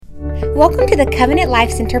Welcome to the Covenant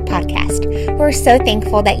Life Center podcast. We're so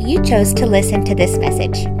thankful that you chose to listen to this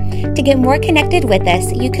message. To get more connected with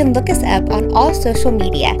us, you can look us up on all social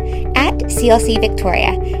media at CLC Victoria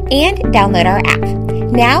and download our app.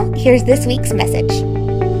 Now, here's this week's message.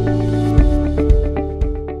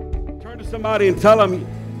 Turn to somebody and tell them,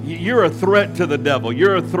 you're a threat to the devil.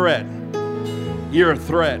 You're a threat. You're a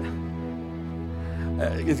threat.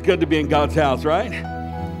 It's good to be in God's house, right?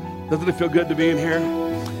 Doesn't it feel good to be in here?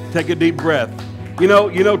 Take a deep breath. By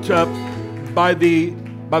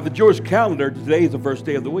the Jewish calendar, today is the first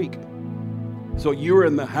day of the week. So you're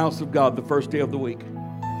in the house of God the first day of the week.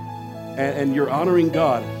 And you're honoring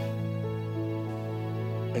God.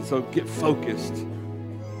 And so get focused.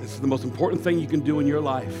 This is the most important thing you can do in your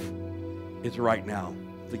life. It's right now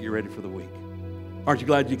to get ready for the week. Aren't you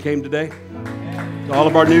glad you came today? To all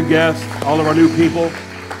of our new guests, all of our new people.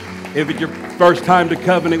 If it's your first time to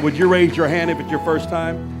Covenant, would you raise your hand if it's your first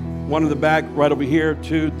time? One in the back, right over here,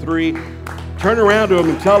 2, 3. Turn around to them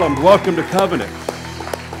and tell them, welcome to Covenant.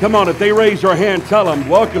 Come on, if they raise your hand, tell them,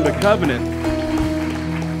 welcome to Covenant.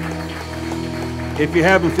 If you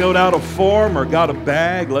haven't filled out a form or got a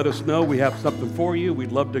bag, let us know. We have something for you.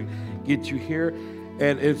 We'd love to get you here.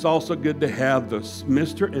 And it's also good to have the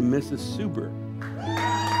Mr. and Mrs. Suber.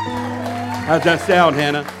 How's that sound,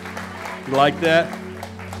 Hannah? You like that?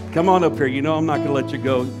 Come on up here. You know I'm not going to let you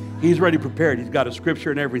go. He's ready prepared. He's got a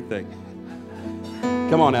scripture and everything.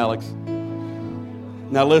 Come on, Alex.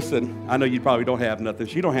 Now listen, I know you probably don't have nothing.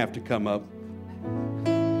 She don't have to come up.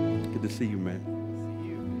 Good to see you, man.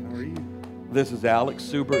 How are you? This is Alex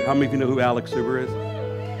Suber. How many of you know who Alex Suber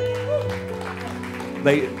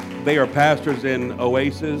is? They are pastors in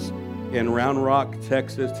Oasis in Round Rock,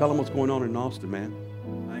 Texas. Tell them what's going on in Austin, man.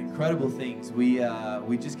 Incredible things. We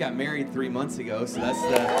just got married 3 months ago, so that's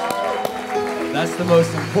the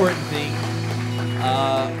most important thing.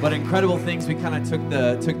 But incredible things. We kind of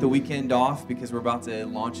took the weekend off because we're about to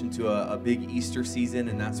launch into a big Easter season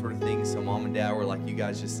and that sort of thing. So mom and dad were like, "You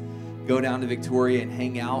guys just go down to Victoria and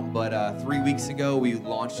hang out." But 3 weeks ago, we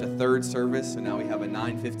launched a third service. So now we have a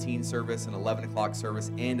 9:15 service, an 11 o'clock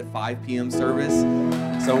service, and a 5 p.m. service.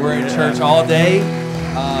 So we're in church all day.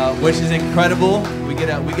 Which is incredible. We get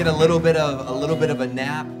a little bit of a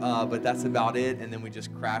nap, but that's about it. And then we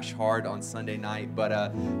just crash hard on Sunday night.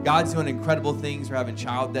 But God's doing incredible things. We're having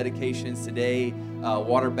child dedications today,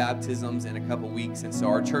 water baptisms in a couple weeks, and so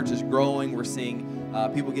our church is growing. We're seeing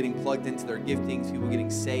people getting plugged into their giftings, people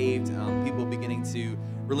getting saved, people beginning to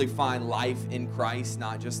really find life in Christ,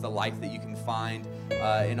 not just the life that you can find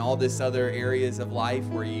in all this other areas of life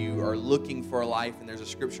where you are looking for a life. And there's a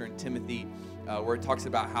scripture in Timothy where it talks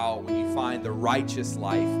about how when you find the righteous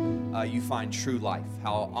life, you find true life.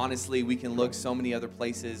 How honestly we can look so many other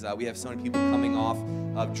places. We have so many people coming off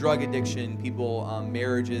of drug addiction. People,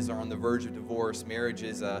 marriages are on the verge of divorce.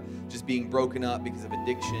 Marriages just being broken up because of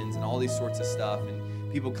addictions and all these sorts of stuff. And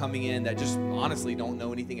people coming in that just honestly don't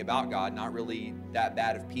know anything about God, not really that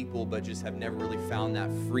bad of people, but just have never really found that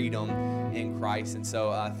freedom in Christ. And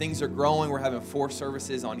so things are growing. We're having 4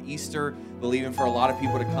 services on Easter, believing for a lot of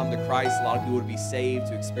people to come to Christ, a lot of people to be saved,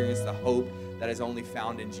 to experience the hope that is only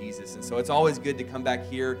found in Jesus. And so it's always good to come back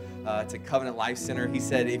here to Covenant Life Center. He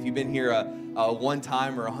said, if you've been here one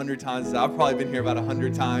time or 100 times, I've probably been here about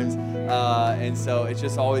 100 times. And so it's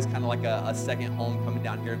just always kind of like a second home coming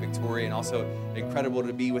down here in Victoria. And also incredible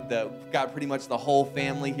to be with got pretty much the whole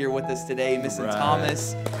family here with us today. Missing right.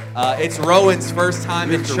 Thomas. It's Rowan's first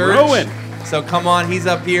time in church. Rowan. So come on, he's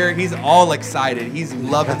up here. He's all excited. He's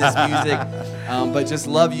loving this music. But just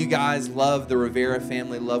love you guys, love the Rivera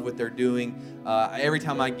family, love what they're doing. Every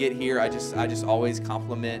time I get here, I just always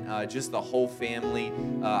compliment just the whole family.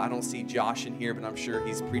 I don't see Josh in here, but I'm sure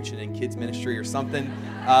he's preaching in kids ministry or something.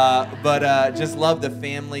 But just love the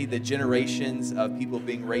family, the generations of people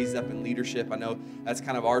being raised up in leadership. I know that's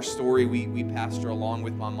kind of our story. We pastor along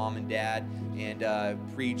with my mom and dad and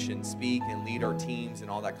preach and speak and lead our teams and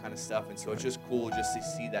all that kind of stuff. And so it's just cool just to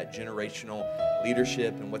see that generational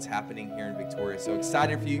leadership and what's happening here in Victoria. So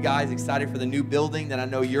excited for you guys, excited for the new building that I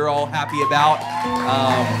know you're all happy about.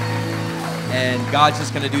 And God's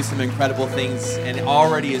just going to do some incredible things, and it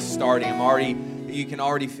already is starting. You can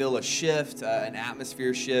already feel a shift, an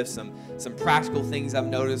atmosphere shift, some practical things I've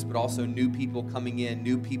noticed, but also new people coming in,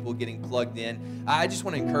 new people getting plugged in. I just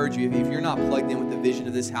want to encourage you, if you're not plugged in with the vision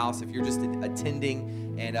of this house, if you're just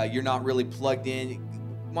attending and you're not really plugged in,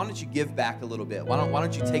 don't you give back a little bit? Why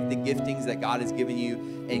don't you take the giftings that God has given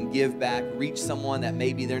you and give back, reach someone that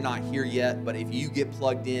maybe they're not here yet, but if you get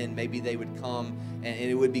plugged in, maybe they would come, and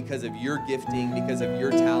it would be because of your gifting, because of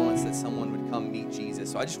your talents, that someone would come meet Jesus.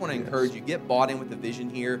 So I just want to encourage you, get bought in with the vision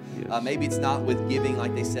here. Maybe it's not with giving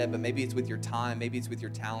like they said, but maybe it's with your time, maybe it's with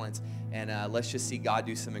your talents, and let's just see God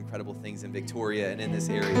do some incredible things in Victoria and in this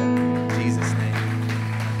area. In Jesus' name.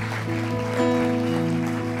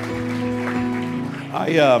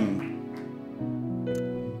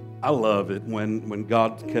 I love it when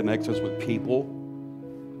God connects us with people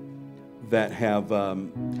that have,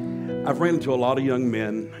 I've ran into a lot of young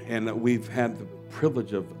men, and we've had the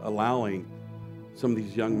privilege of allowing some of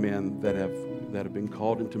these young men that have been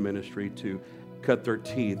called into ministry to cut their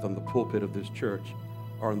teeth on the pulpit of this church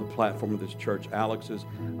or on the platform of this church. Alex is,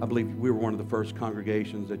 I believe we were one of the first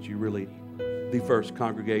congregations that the first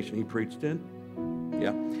congregation he preached in.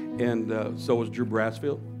 Yeah, and so was Drew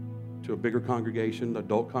Brasfield, to a bigger congregation,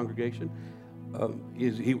 adult congregation.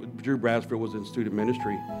 Drew Brasfield was in student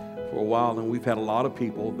ministry for a while, and we've had a lot of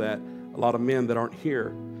men that aren't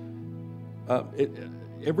here.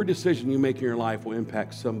 Every decision you make in your life will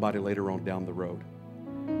impact somebody later on down the road.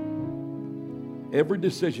 Every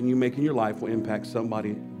decision you make in your life will impact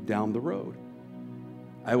somebody down the road.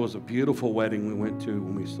 It was a beautiful wedding we went to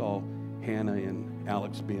when we saw Hannah and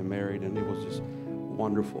Alex being married, and it was just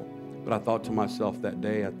wonderful. But I thought to myself that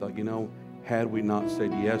day, had we not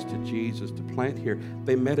said yes to Jesus to plant here,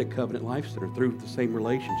 they met at Covenant Life Center through the same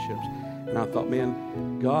relationships. And I thought,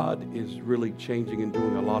 man, God is really changing and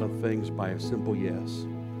doing a lot of things by a simple yes.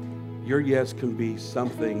 Your yes can be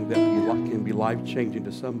something that can be life-changing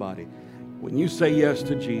to somebody. When you say yes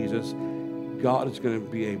to Jesus, God is going to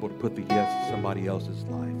be able to put the yes in somebody else's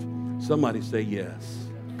life. Somebody say yes.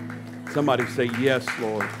 Somebody say yes,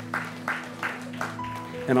 Lord.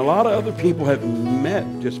 And a lot of other people have met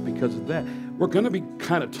just because of that. We're going to be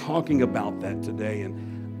kind of talking about that today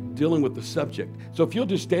and dealing with the subject. So if you'll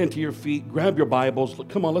just stand to your feet, grab your Bibles.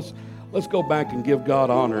 Come on, let's go back and give God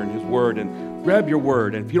honor in His Word, and grab your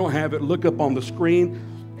Word. And if you don't have it, look up on the screen.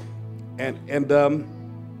 And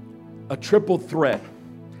a triple threat.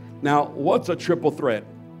 Now, what's a triple threat?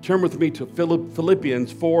 Turn with me to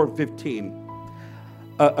Philippians 4:15.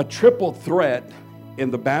 A triple threat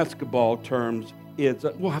in the basketball terms is,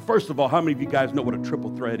 well, first of all, how many of you guys know what a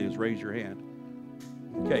triple threat is? Raise your hand.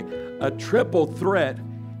 Okay, a triple threat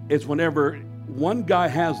is whenever one guy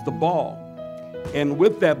has the ball, and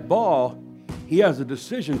with that ball, he has a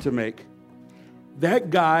decision to make. That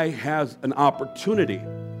guy has an opportunity.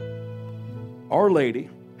 Our lady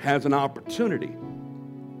has an opportunity.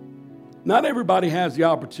 Not everybody has the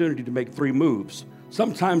opportunity to make 3 moves.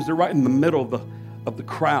 Sometimes they're right in the middle of the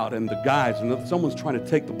crowd and the guys, and someone's trying to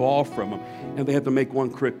take the ball from them, and they have to make one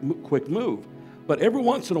quick move. But every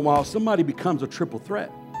once in a while, somebody becomes a triple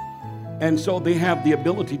threat. And so they have the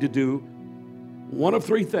ability to do one of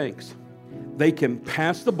 3 things. They can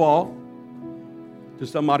pass the ball to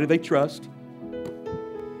somebody they trust.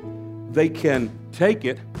 They can take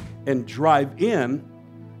it and drive in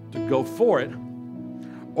to go for it.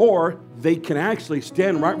 Or they can actually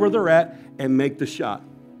stand right where they're at and make the shot.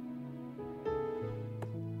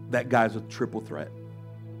 That guy's a triple threat,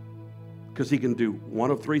 because he can do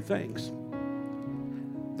one of 3 things.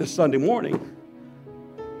 This Sunday morning,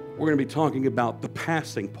 we're going to be talking about the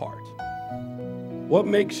passing part. What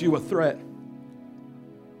makes you a threat?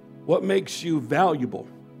 What makes you valuable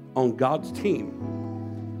on God's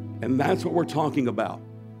team? And that's what we're talking about.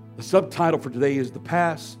 The subtitle for today is The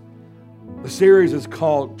Pass. The series is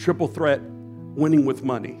called Triple Threat, Winning with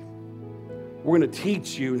Money. We're going to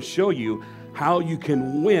teach you and show you how you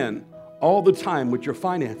can win all the time with your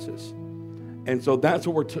finances. And so that's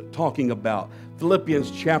what we're talking about.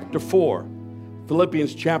 Philippians chapter 4.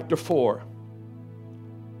 Philippians chapter 4.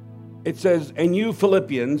 It says, "And you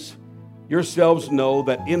Philippians yourselves know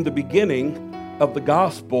that in the beginning of the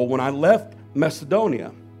gospel, when I left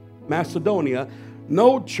Macedonia,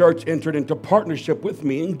 no church entered into partnership with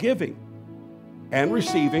me in giving and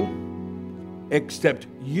receiving, except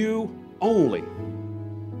you only.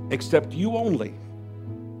 Except you only.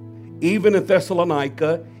 Even in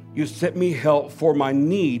Thessalonica, you sent me help for my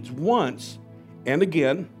needs once and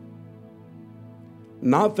again.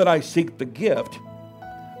 Not that I seek the gift,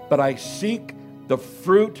 but I seek the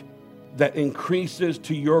fruit that increases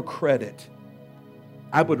to your credit.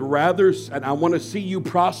 I would rather, and I want to see you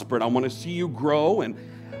prosper, and I want to see you grow, and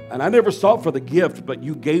I never sought for the gift, but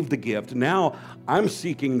you gave the gift. Now I'm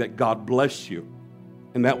seeking that God bless you."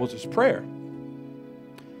 And that was his prayer.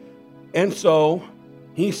 And so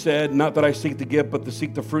He said, not that I seek the gift, but to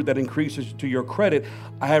seek the fruit that increases to your credit.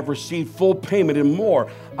 I have received full payment and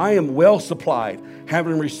more. I am well supplied,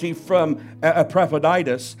 having received from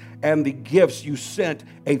Epaphroditus and the gifts you sent,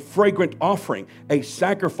 a fragrant offering, a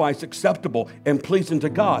sacrifice acceptable and pleasing to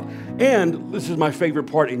God. And this is my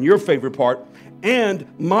favorite part and your favorite part. And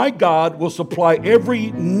my God will supply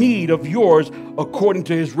every need of yours according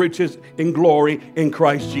to his riches in glory in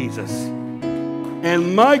Christ Jesus.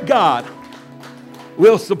 And my God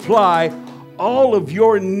will supply all of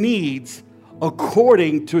your needs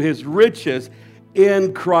according to his riches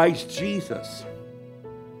in Christ Jesus.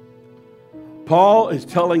 Paul is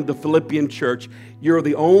telling the Philippian church, you're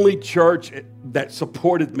the only church that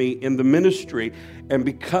supported me in the ministry, and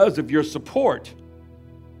because of your support,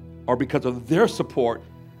 or because of their support,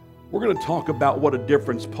 we're going to talk about what a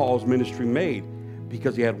difference Paul's ministry made,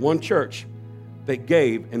 because he had one church that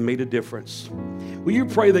gave and made a difference. Will you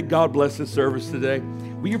pray that God bless this service today?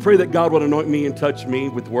 Will you pray that God would anoint me and touch me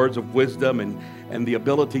with words of wisdom and the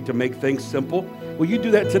ability to make things simple? Will you do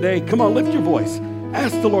that today? Come on, lift your voice.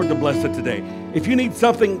 Ask the Lord to bless it today. If you need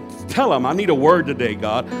something, tell him, I need a word today,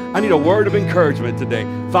 God. I need a word of encouragement today.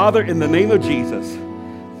 Father, in the name of Jesus,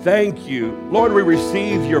 thank you. Lord, we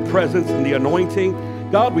receive your presence and the anointing.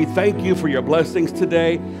 God, we thank you for your blessings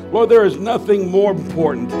today. Lord, there is nothing more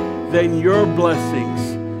important than your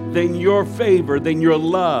blessings, than your favor, than your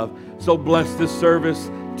love. So bless this service,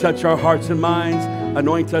 touch our hearts and minds,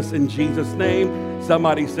 anoint us in Jesus' name.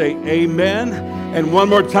 Somebody say amen. And one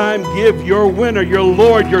more time, give your winner, your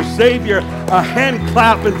Lord, your Savior, a hand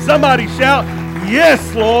clap, and somebody shout,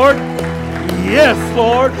 yes, Lord. Yes,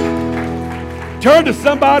 Lord. Turn to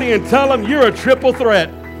somebody and tell them you're a triple threat.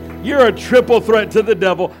 You're a triple threat to the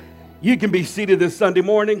devil. You can be seated this Sunday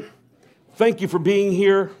morning. Thank you for being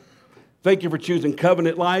here. Thank you for choosing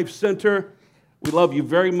Covenant Life Center. We love you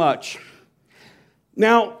very much.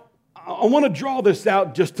 Now, I want to draw this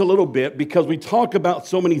out just a little bit because we talk about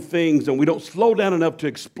so many things and we don't slow down enough to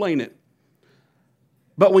explain it.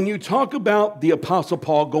 But when you talk about the Apostle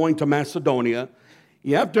Paul going to Macedonia,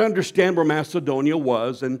 you have to understand where Macedonia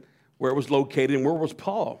was and where it was located and where was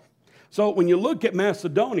Paul. So when you look at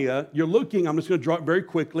Macedonia, you're looking, I'm just going to draw it very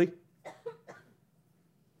quickly,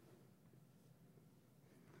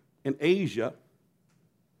 in Asia.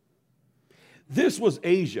 This was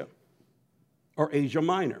Asia, or Asia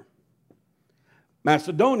Minor.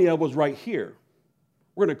 Macedonia was right here.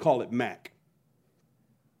 We're going to call it Mac.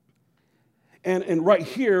 And right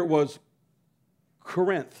here was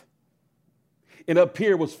Corinth. And up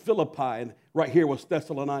here was Philippi. And right here was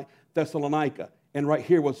Thessalonica. And right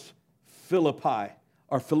here was Philippi,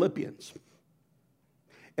 or Philippians.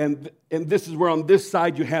 And this is where on this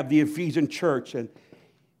side you have the Ephesian church. And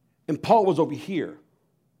Paul was over here.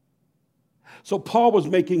 So Paul was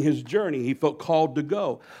making his journey. He felt called to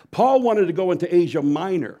go. Paul wanted to go into Asia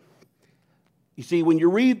Minor. You see, when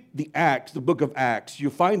you read the Acts, the book of Acts,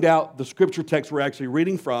 you find out the scripture text we're actually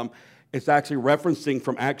reading from, it's actually referencing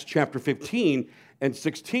from Acts chapter 15 and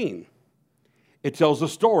 16. It tells the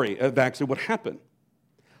story of actually what happened.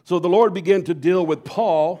 So the Lord began to deal with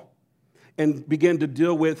Paul and began to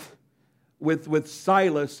deal with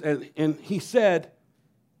Silas. And he said,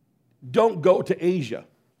 don't go to Asia.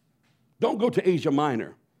 Don't go to Asia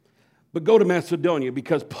Minor, but go to Macedonia,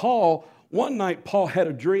 because one night Paul had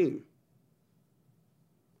a dream.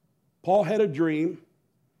 Paul had a dream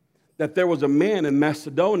that there was a man in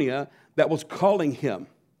Macedonia that was calling him.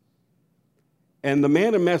 And the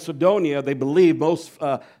man in Macedonia, they believe, most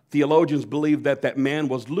theologians believe that man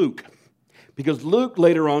was Luke, because Luke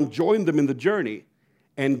later on joined them in the journey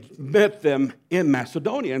and met them in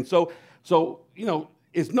Macedonia. And so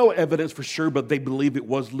it's no evidence for sure, but they believe it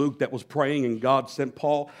was Luke that was praying and God sent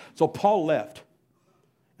Paul. So Paul left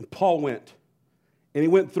and Paul went. And he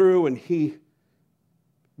went through and he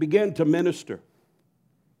began to minister.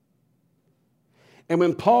 And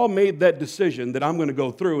when Paul made that decision that I'm going to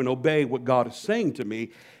go through and obey what God is saying to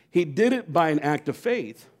me, he did it by an act of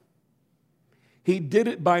faith. He did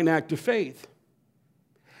it by an act of faith.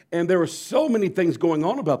 And there were so many things going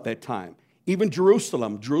on about that time. Even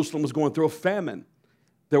Jerusalem was going through a famine.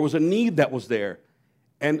 There was a need that was there.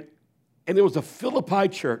 And it was a Philippi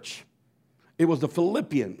church. It was the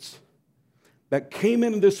Philippians that came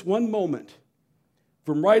in this one moment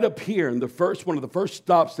from right up here in one of the first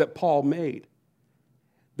stops that Paul made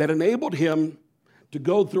that enabled him to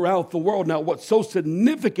go throughout the world. Now, what's so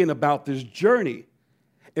significant about this journey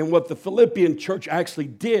and what the Philippian church actually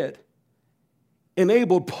did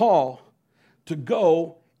enabled Paul to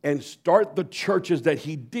go and start the churches that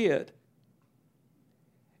he did.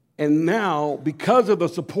 And now, because of the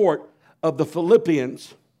support of the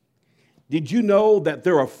Philippians, Did you know that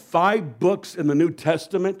there are 5 books in the New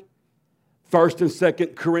Testament? 1st and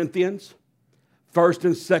 2nd Corinthians, 1st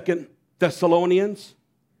and 2nd Thessalonians,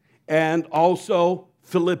 and also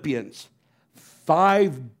Philippians.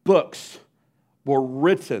 5 books were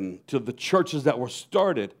written to the churches that were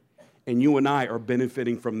started, and you and I are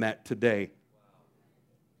benefiting from that today.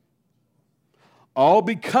 All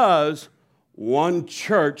because one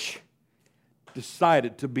church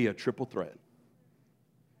decided to be a triple threat,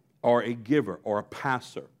 or a giver, or a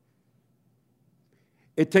passer.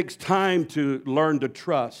 It takes time to learn to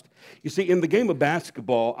trust. You see, in the game of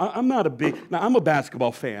basketball, I'm a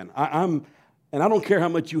basketball fan. And I don't care how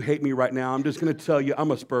much you hate me right now. I'm just going to tell you,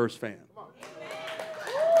 I'm a Spurs fan.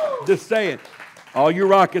 Just saying. All you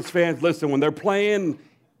Rockets fans, listen, when they're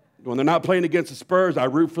not playing against the Spurs, I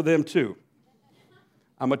root for them too.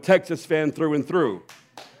 I'm a Texas fan through and through.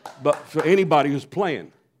 But for anybody who's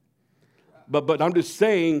playing. But I'm just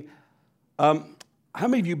saying, how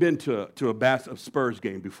many of you been to a Spurs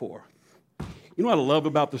game before? You know what I love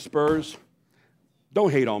about the Spurs?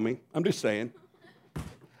 Don't hate on me. I'm just saying.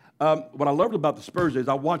 What I loved about the Spurs is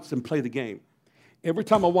I watched them play the game. Every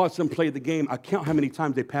time I watch them play the game, I count how many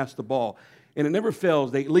times they pass the ball. And it never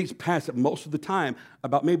fails. They at least pass it most of the time,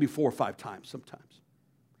 about maybe 4 or 5 times sometimes.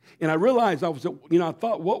 And I realized I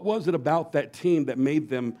thought, what was it about that team that made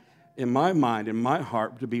them, in my mind, in my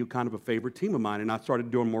heart, to be kind of a favorite team of mine? And I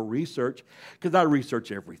started doing more research, because I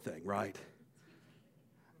research everything, right?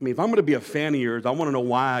 I mean, if I'm going to be a fan of yours, I want to know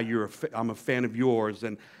why I'm a fan of yours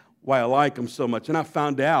and why I like them so much. And I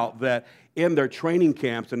found out that in their training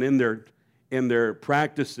camps and in their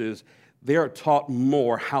practices, they are taught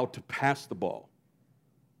more how to pass the ball.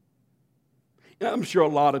 And I'm sure a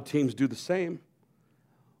lot of teams do the same.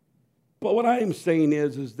 But what I am saying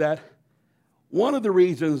is that one of the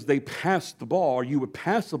reasons they pass the ball, or you would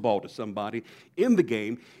pass the ball to somebody in the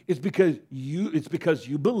game, is because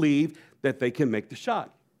you believe that they can make the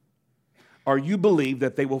shot. Or you believe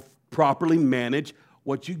that they will properly manage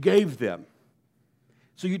what you gave them.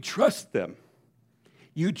 So you trust them.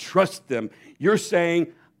 You trust them. You're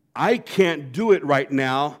saying, I can't do it right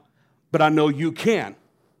now, but I know you can.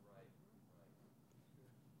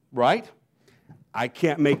 Right? I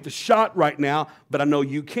can't make the shot right now, but I know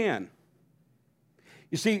you can.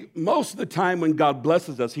 You see, most of the time when God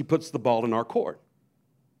blesses us, He puts the ball in our court.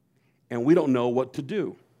 And we don't know what to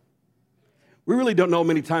do. We really don't know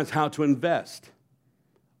many times how to invest,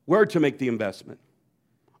 where to make the investment,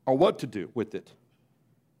 or what to do with it.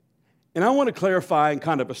 And I want to clarify and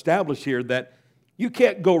kind of establish here that you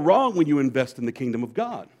can't go wrong when you invest in the kingdom of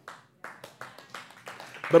God.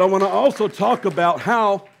 But I want to also talk about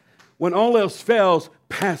how, when all else fails,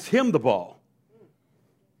 pass Him the ball.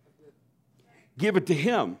 Give it to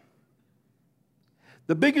Him.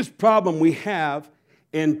 The biggest problem we have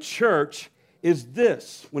in church is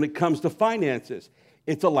this when it comes to finances.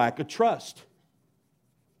 It's a lack of trust.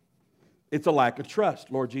 It's a lack of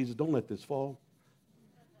trust. Lord Jesus, don't let this fall.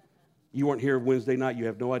 You weren't here Wednesday night. You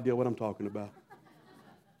have no idea what I'm talking about.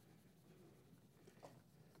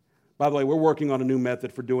 By the way, we're working on a new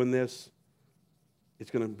method for doing this. It's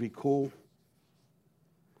going to be cool.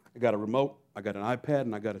 I got a remote, I got an iPad,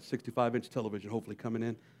 and I got a 65-inch television hopefully coming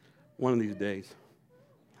in one of these days.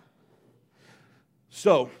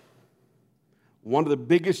 So, one of the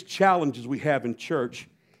biggest challenges we have in church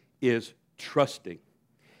is trusting.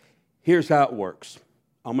 Here's how it works.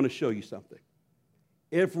 I'm going to show you something.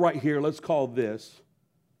 If right here, let's call this,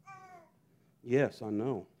 yes, I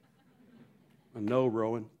know,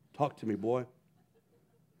 Rowan. Talk to me, boy.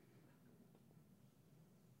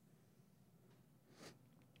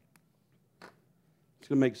 It's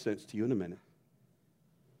going to make sense to you in a minute.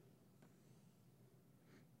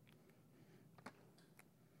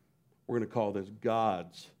 We're going to call this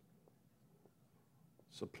God's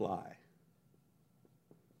supply.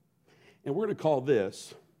 And we're going to call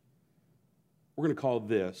this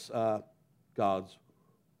God's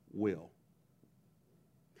will.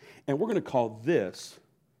 And we're going to call this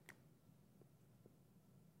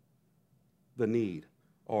the need,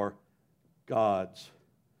 or God's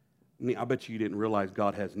need. I bet you didn't realize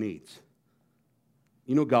God has needs.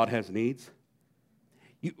 You know God has needs?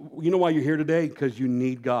 You know why you're here today? Because you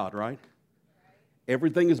need God, right?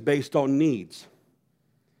 Everything is based on needs.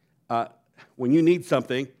 When you need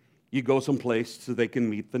something, you go someplace so they can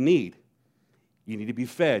meet the need. You need to be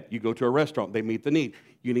fed. You go to a restaurant, they meet the need.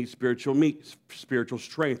 You need spiritual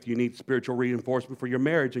strength. You need spiritual reinforcement for your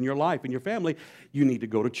marriage and your life and your family. You need to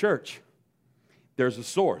go to church. There's a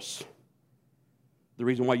source. The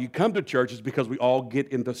reason why you come to church is because we all get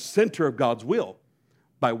in the center of God's will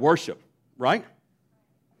by worship, right?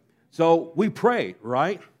 So we pray,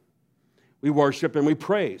 right? We worship and we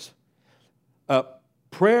praise.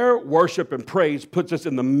 Prayer, worship, and praise puts us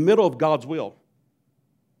in the middle of God's will.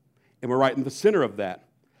 And we're right in the center of that.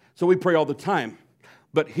 So we pray all the time.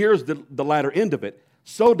 But here's the latter end of it.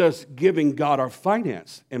 So does giving God our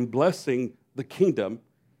finance and blessing the kingdom.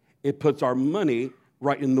 It puts our money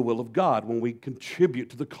right in the will of God when we contribute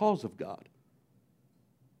to the cause of God.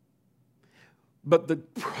 But the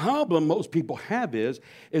problem most people have is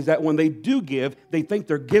that when they do give, they think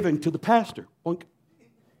they're giving to the pastor.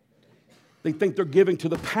 They think they're giving to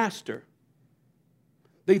the pastor.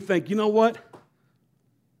 They think, you know what?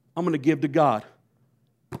 I'm going to give to God.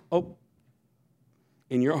 Oh,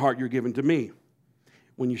 in your heart, you're giving to me.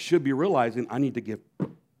 When you should be realizing, I need to give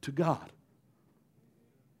to God.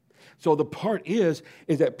 So the part is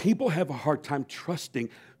that people have a hard time trusting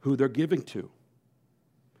who they're giving to.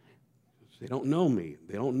 They don't know me.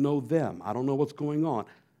 They don't know them. I don't know what's going on.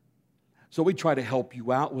 So we try to help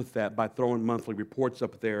you out with that by throwing monthly reports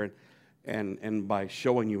up there and by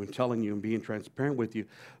showing you and telling you and being transparent with you.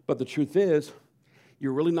 But the truth is,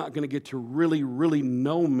 you're really not going to get to really, really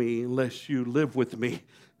know me unless you live with me.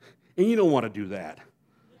 And you don't want to do that.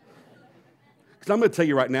 Because I'm going to tell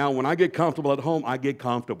you right now, when I get comfortable at home, I get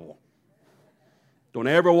comfortable. Don't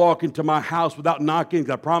ever walk into my house without knocking,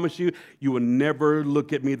 because I promise you, you will never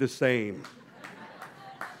look at me the same.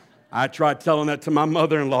 I tried telling that to my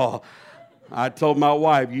mother-in-law. I told my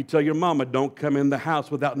wife, you tell your mama, don't come in the house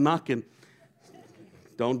without knocking.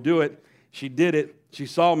 Don't do it. She did it. She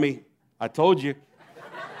saw me. I told you.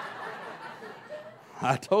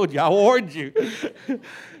 I told you. I warned you.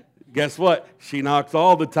 Guess what? She knocks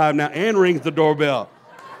all the time now and rings the doorbell.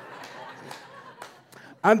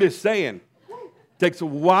 I'm just saying. Takes a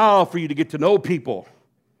while for you to get to know people.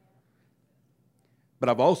 But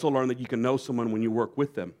I've also learned that you can know someone when you work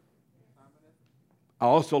with them. I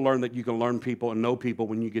also learned that you can learn people and know people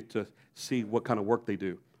when you get to see what kind of work they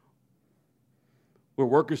do. We're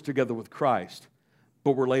workers together with Christ,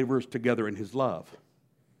 but we're laborers together in His love.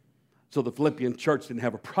 So the Philippian church didn't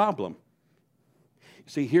have a problem.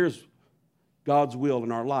 See, here's God's will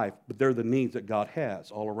in our life, but they're the needs that God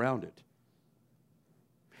has all around it.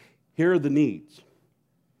 Here are the needs.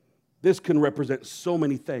 This can represent so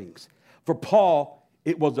many things. For Paul,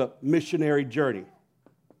 it was a missionary journey.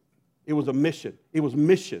 It was a mission. It was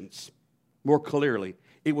missions, more clearly.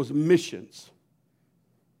 It was missions.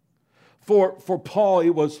 For Paul, it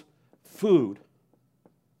was food.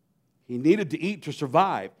 He needed to eat to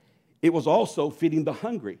survive. It was also feeding the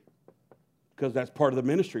hungry, because that's part of the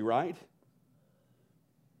ministry, right?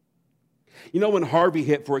 You know, when Harvey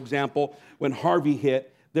hit, for example, when Harvey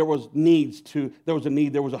hit, there was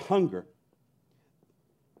a hunger.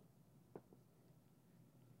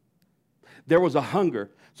 There was a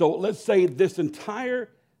hunger. So let's say this entire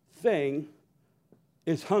thing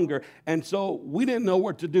is hunger. And so we didn't know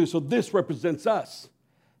what to do. So this represents us.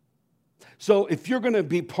 So if you're going to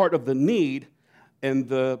be part of the need and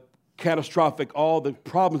the catastrophic, all the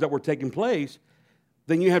problems that were taking place,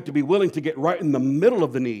 then you have to be willing to get right in the middle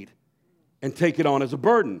of the need and take it on as a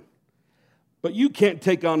burden. But you can't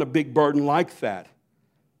take on a big burden like that.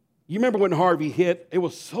 You remember when Harvey hit? It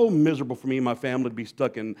was so miserable for me and my family to be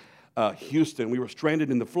stuck in Houston. We were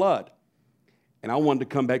stranded in the flood. And I wanted to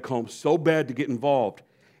come back home so bad to get involved.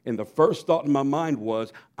 And the first thought in my mind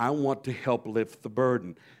was, I want to help lift the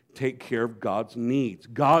burden, take care of God's needs.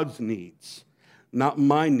 God's needs. Not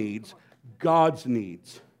my needs, God's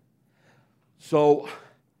needs. So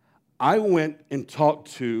I went and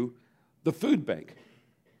talked to the food bank.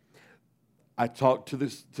 I talked to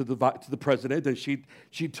the president, and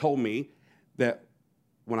she told me that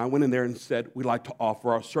when I went in there and said, we'd like to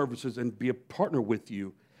offer our services and be a partner with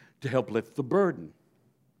you to help lift the burden.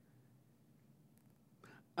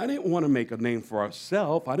 I didn't want to make a name for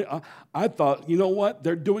ourselves. I thought, you know what?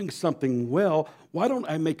 They're doing something well. Why don't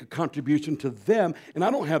I make a contribution to them? And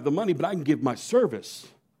I don't have the money, but I can give my service.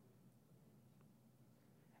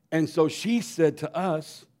 And so she said to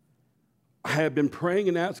us, I have been praying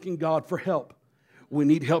and asking God for help. We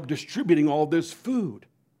need help distributing all this food.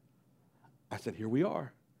 I said, here we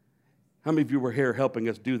are. How many of you were here helping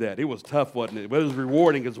us do that? It was tough, wasn't it? But it was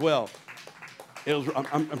rewarding as well.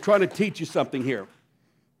 I'm trying to teach you something here.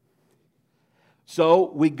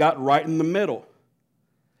 So we got right in the middle.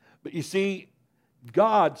 But you see,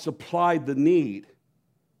 God supplied the need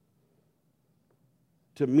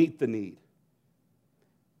to meet the need.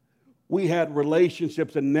 We had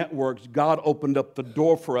relationships and networks. God opened up the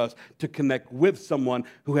door for us to connect with someone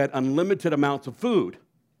who had unlimited amounts of food.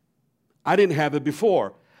 I didn't have it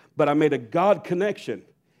before, but I made a God connection.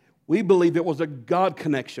 We believe it was a God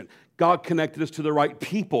connection. God connected us to the right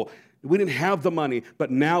people. We didn't have the money, but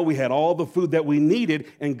now we had all the food that we needed,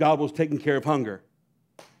 and God was taking care of hunger.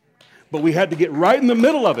 But we had to get right in the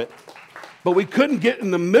middle of it. But we couldn't get in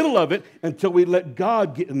the middle of it until we let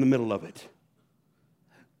God get in the middle of it.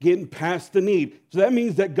 Getting past the need. So that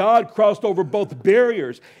means that God crossed over both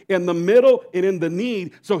barriers, in the middle and in the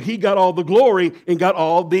need, so he got all the glory and got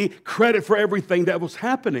all the credit for everything that was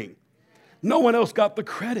happening. No one else got the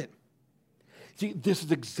credit. See, this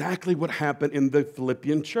is exactly what happened in the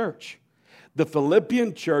Philippian church. The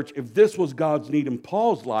Philippian church, if this was God's need in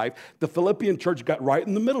Paul's life, the Philippian church got right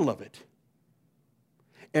in the middle of it.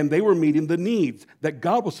 And they were meeting the needs that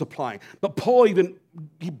God was supplying. But Paul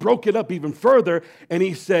he broke it up even further, and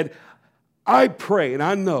he said, I pray, and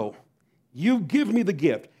I know you give me the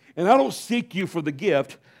gift, and I don't seek you for the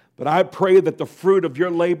gift, but I pray that the fruit of your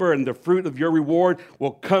labor and the fruit of your reward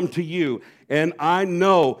will come to you. And I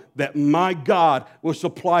know that my God will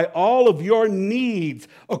supply all of your needs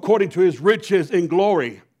according to his riches in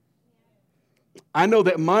glory. I know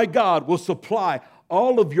that my God will supply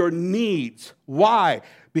all of your needs. Why?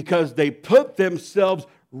 Because they put themselves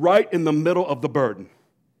right in the middle of the burden.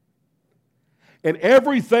 And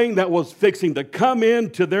everything that was fixing to come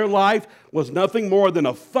into their life was nothing more than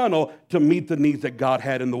a funnel to meet the needs that God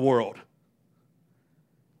had in the world.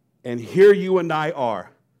 And here you and I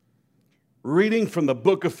are, reading from the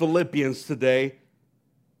book of Philippians today.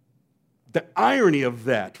 The irony of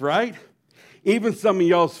that, right? Even some of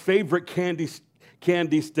y'all's favorite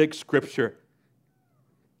candy stick scripture.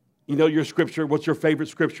 You know your scripture. What's your favorite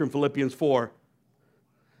scripture in Philippians 4?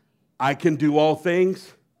 I can do all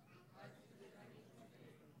things.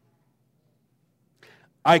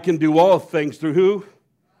 I can do all things through who?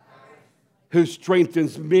 Who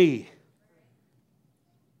strengthens me.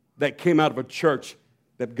 That came out of a church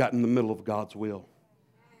that got in the middle of God's will.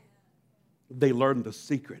 They learned the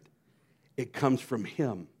secret. It comes from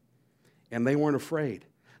him. And they weren't afraid.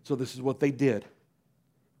 So this is what they did.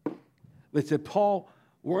 They said, Paul,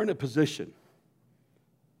 we're in a position.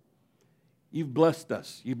 You've blessed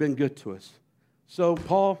us. You've been good to us. So,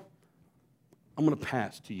 Paul, I'm going to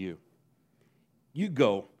pass to you. You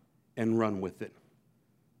go and run with it.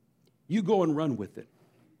 You go and run with it.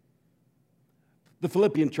 The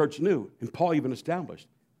Philippian church knew, and Paul even established,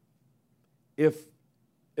 if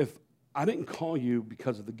I didn't call you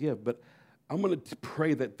because of the gift, but I'm going to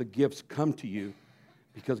pray that the gifts come to you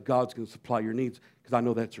because God's going to supply your needs, because I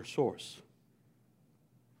know that's your source.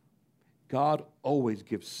 God always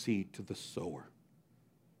gives seed to the sower.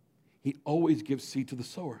 He always gives seed to the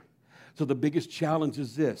sower. So the biggest challenge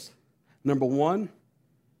is this. Number one,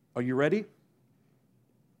 are you ready?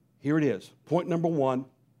 Here it is. Point number one,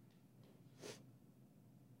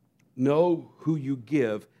 know who you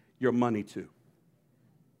give your money to.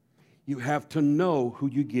 You have to know who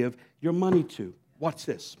you give your money to. Watch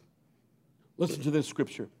this. Listen to this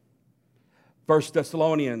scripture. 1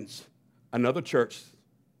 Thessalonians, another church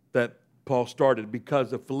that Paul started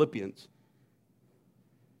because of Philippians,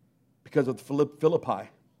 because of Philippi.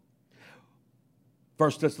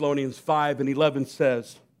 1 Thessalonians 5:11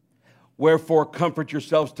 says, wherefore comfort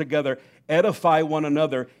yourselves together, edify one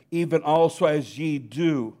another, even also as ye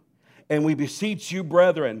do. And we beseech you,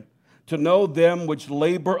 brethren, to know them which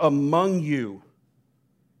labor among you.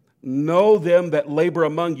 Know them that labor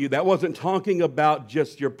among you. That wasn't talking about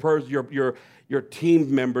just your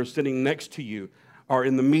team members sitting next to you, or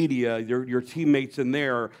in the media, your teammates in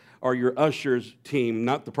there, or your ushers team,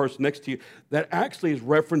 not the person next to you. That actually is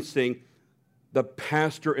referencing the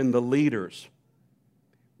pastor and the leaders.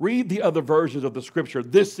 Read the other versions of the scripture.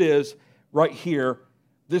 This is right here.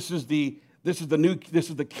 This is the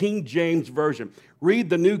King James version. Read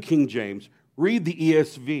the New King James. Read the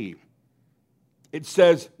ESV. It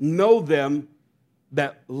says, know them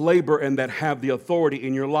that labor and that have the authority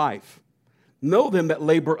in your life. Know them that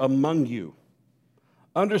labor among you.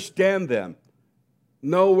 Understand them.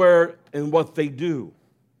 Know where and what they do.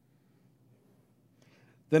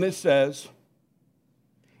 Then it says,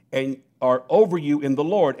 and are over you in the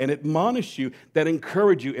Lord, and admonish you, that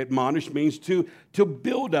encourage you. Admonish means to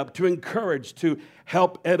build up, to encourage, to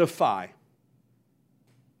help edify.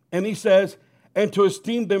 And he says, and to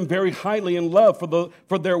esteem them very highly in love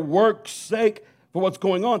for their work's sake, for what's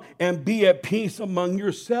going on, and be at peace among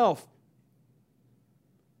yourself.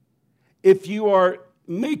 If you are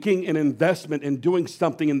making an investment in doing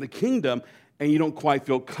something in the kingdom and you don't quite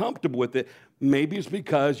feel comfortable with it, maybe it's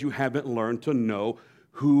because you haven't learned to know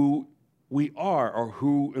who we are, or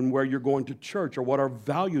who and where you're going to church, or what our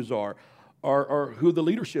values are, or who the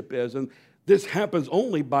leadership is. And this happens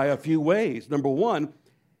only by a few ways. Number one,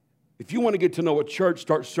 if you want to get to know a church,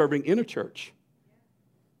 start serving in a church.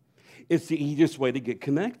 It's the easiest way to get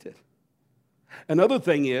connected. Another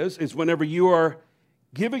thing is whenever you are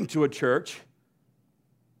giving to a church,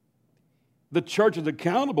 the church is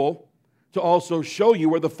accountable to also show you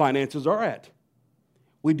where the finances are at.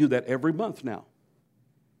 We do that every month now.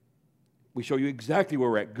 We show you exactly where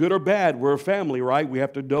we're at. Good or bad, we're a family, right? We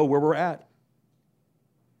have to know where we're at.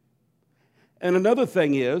 And another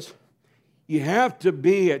thing is, you have to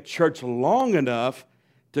be at church long enough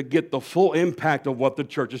to get the full impact of what the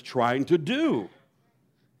church is trying to do.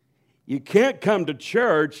 You can't come to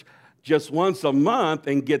church just once a month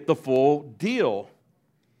and get the full deal.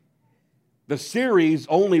 The series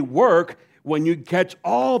only work when you catch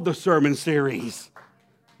all the sermon series,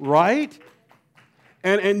 right?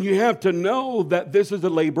 And you have to know that this is a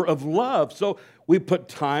labor of love. So we put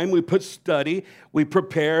time, we put study, we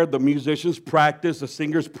prepare, the musicians practice, the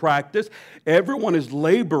singers practice. Everyone is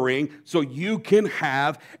laboring so you can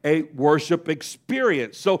have a worship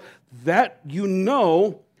experience. So that you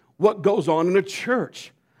know what goes on in a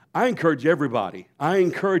church. I encourage everybody, I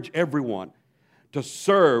encourage everyone to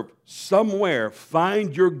serve somewhere.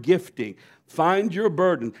 Find your gifting, find your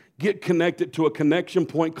burden, get connected to a connection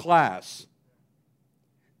point class.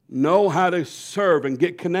 Know how to serve and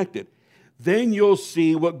get connected. Then you'll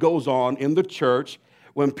see what goes on in the church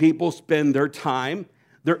when people spend their time,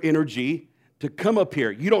 their energy to come up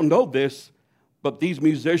here. You don't know this, but these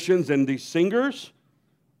musicians and these singers,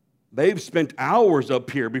 they've spent hours up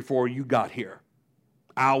here before you got here.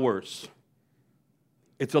 Hours.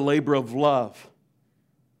 It's a labor of love.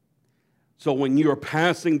 So when you are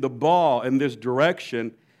passing the ball in this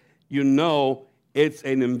direction, you know it's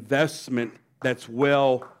an investment that's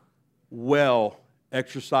well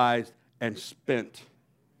exercised and spent.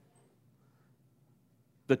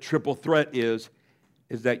 The triple threat is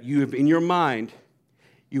that you have in your mind,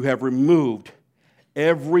 you have removed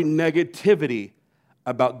every negativity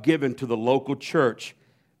about giving to the local church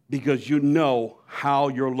because you know how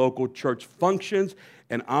your local church functions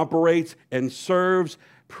and operates and serves,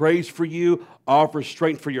 prays for you, offers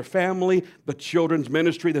strength for your family, the children's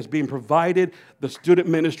ministry that's being provided, the student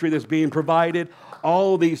ministry that's being provided,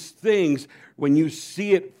 all these things, when you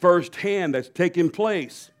see it firsthand that's taking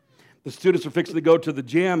place. The students are fixing to go to the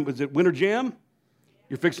jam. Is it Winter Jam?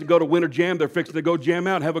 You're fixing to go to Winter Jam. They're fixing to go jam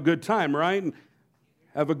out and have a good time, right? And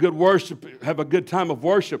have a good worship, have a good time of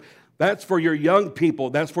worship. That's for your young people.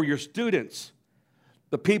 That's for your students.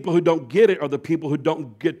 The people who don't get it are the people who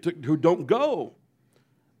don't go.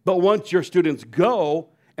 But once your students go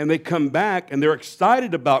and they come back and they're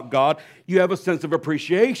excited about God, you have a sense of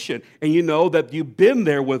appreciation. And you know that you've been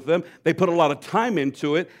there with them. They put a lot of time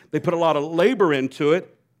into it. They put a lot of labor into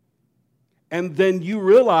it. And then you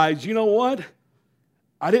realize, you know what?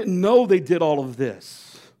 I didn't know they did all of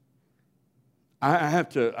this. I have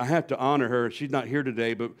to honor her. She's not here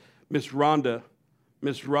today, but Miss Rhonda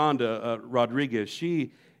Rodriguez,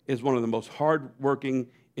 she is one of the most hardworking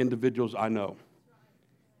individuals I know.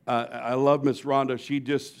 I love Miss Rhonda. She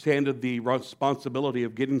just handed the responsibility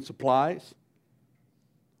of getting supplies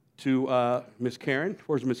to Miss Karen.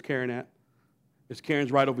 Where's Miss Karen at? Miss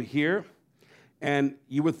Karen's right over here. And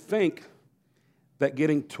you would think that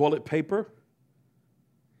getting toilet paper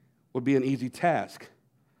would be an easy task,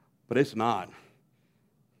 but it's not.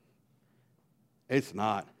 It's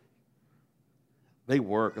not. They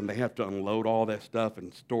work and they have to unload all that stuff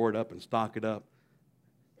and store it up and stock it up.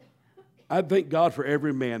 I thank God for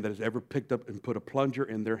every man that has ever picked up and put a plunger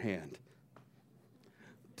in their hand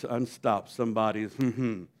to unstop somebody's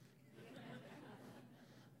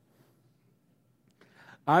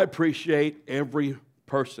I appreciate every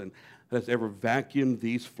person that has ever vacuumed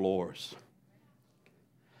these floors.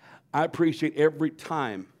 I appreciate every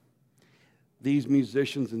time these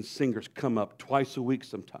musicians and singers come up twice a week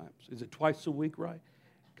sometimes. Is it twice a week, right?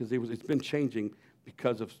 Because it's been changing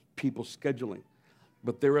because of people's scheduling.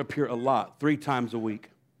 But they're up here a lot, 3 times a week.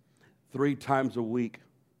 3 times a week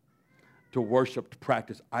to worship, to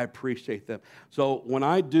practice. I appreciate them. So when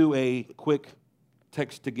I do a quick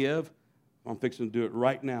text to give, I'm fixing to do it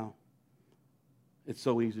right now. It's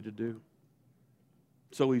so easy to do.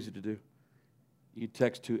 So easy to do. You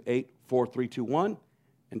text to 84321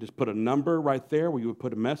 and just put a number right there where you would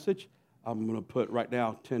put a message. I'm going to put right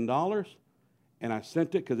now $10. And I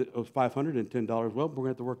sent it because it was $510. Well, we're going to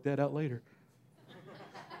have to work that out later.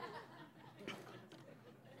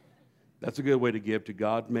 That's a good way to give to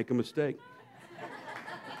God. Make a mistake.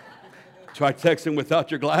 Try texting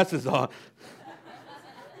without your glasses on.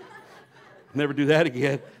 Never do that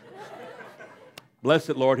again. Bless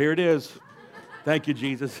it, Lord. Here it is. Thank you,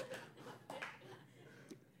 Jesus.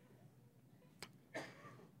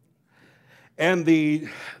 And the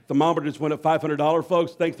thermometer just went up $500,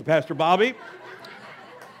 folks, thanks to Pastor Bobby.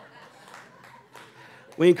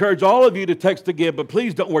 We encourage all of you to text to give, but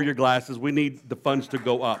please don't wear your glasses. We need the funds to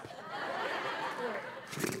go up.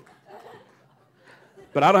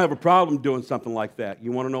 But I don't have a problem doing something like that.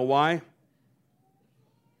 You want to know why?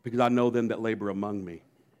 Because I know them that labor among me.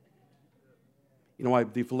 You know why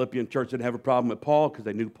the Philippian church didn't have a problem with Paul? Because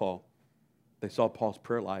they knew Paul. They saw Paul's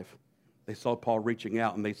prayer life. They saw Paul reaching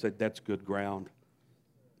out, and they said, that's good ground.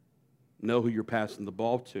 Know who you're passing the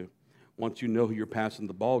ball to. Once you know who you're passing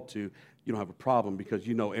the ball to, you don't have a problem because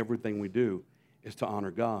you know everything we do is to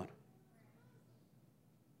honor God.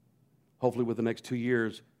 Hopefully within the next 2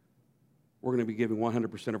 years, we're going to be giving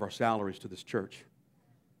 100% of our salaries to this church,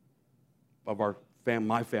 of our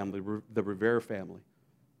my family, the Rivera family.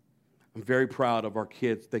 I'm very proud of our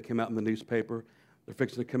kids. They came out in the newspaper. They're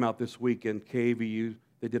fixing to come out this week in KVU.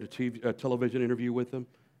 They did a television interview with them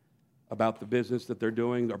about the business that they're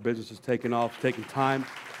doing. Our business is taking off, taking time.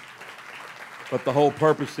 But the whole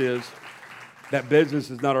purpose is that business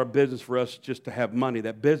is not our business for us just to have money.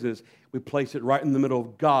 That business, we place it right in the middle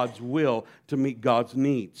of God's will to meet God's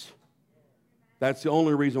needs. That's the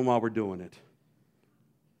only reason why we're doing it.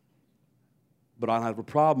 But I don't have a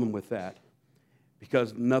problem with that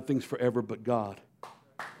because nothing's forever but God.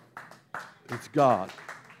 It's God.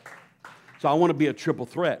 So I want to be a triple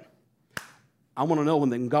threat. I want to know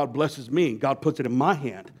when God blesses me and God puts it in my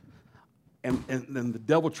hand and then the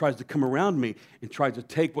devil tries to come around me and tries to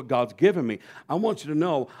take what God's given me. I want you to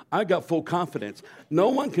know I got full confidence. No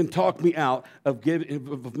one can talk me out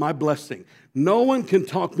of my blessing. No one can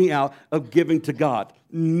talk me out of giving to God.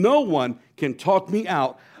 No one can talk me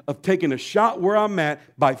out of taking a shot where I'm at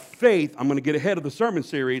by faith. I'm going to get ahead of the sermon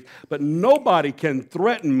series, but nobody can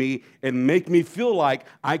threaten me and make me feel like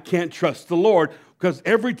I can't trust the Lord because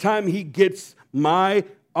every time he gets my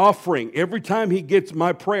offering, every time he gets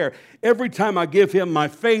my prayer, every time I give him my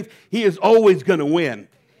faith, he is always going to win.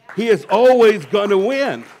 He is always going to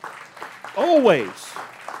win. Always.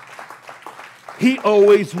 He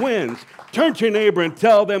always wins. Turn to your neighbor and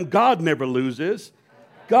tell them God never loses.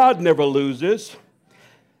 God never loses.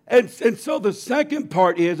 And so the second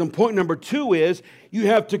part is, and point number 2 is, you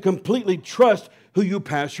have to completely trust who you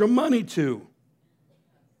pass your money to.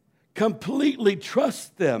 Completely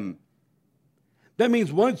trust them. That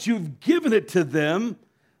means once you've given it to them,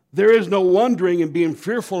 there is no wondering and being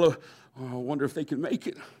fearful of, oh, I wonder if they can make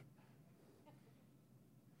it.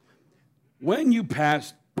 When you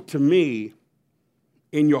pass to me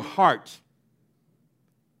in your heart,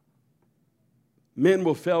 men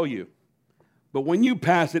will fail you. But when you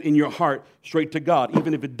pass it in your heart straight to God,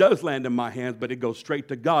 even if it does land in my hands, but it goes straight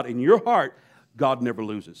to God in your heart, God never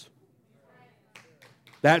loses.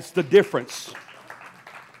 That's the difference.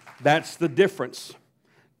 That's the difference.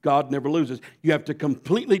 God never loses. You have to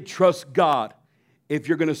completely trust God if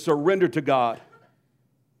you're going to surrender to God.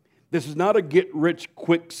 This is not a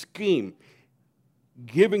get-rich-quick scheme.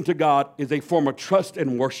 Giving to God is a form of trust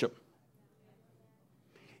and worship.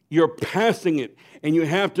 You're passing it, and you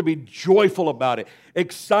have to be joyful about it,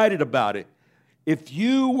 excited about it. If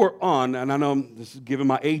you were on, and I know this is giving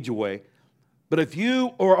my age away, but if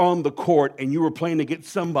you are on the court and you were playing against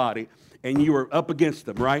somebody and you were up against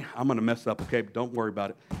them, right? I'm going to mess up, okay? But don't worry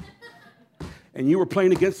about it. And you were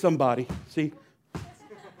playing against somebody, see?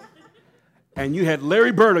 And you had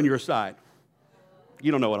Larry Bird on your side.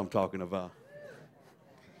 You don't know what I'm talking about.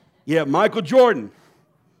 Yeah, Michael Jordan,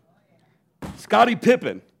 Scottie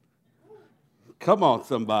Pippen. Come on,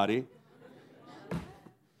 somebody.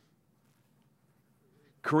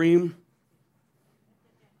 Kareem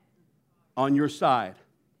on your side.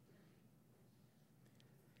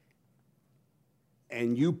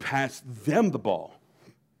 And you pass them the ball.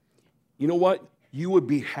 You know what? You would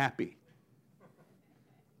be happy.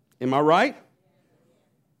 Am I right?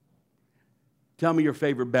 Tell me your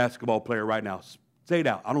favorite basketball player right now. Say it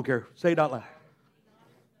out. I don't care. Say it out loud.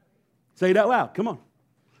 Say it out loud. Come on.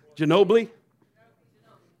 Ginobili?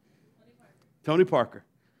 Tony Parker.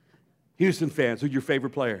 Houston fans, who's your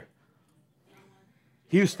favorite player?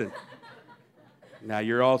 Houston. Now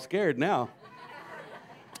you're all scared now.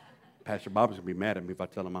 Pastor Bob's going to be mad at me if I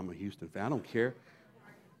tell him I'm a Houston fan. I don't care.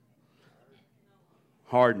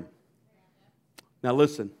 Harden. Now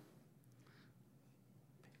listen.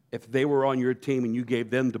 If they were on your team and you gave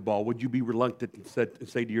them the ball, would you be reluctant and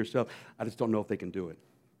say to yourself, I just don't know if they can do it?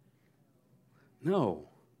 No.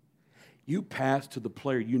 You pass to the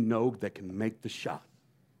player you know that can make the shot.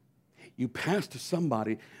 You pass to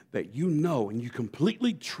somebody that you know and you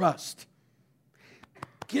completely trust.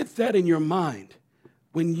 Get that in your mind.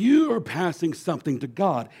 When you are passing something to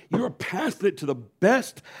God, you are passing it to the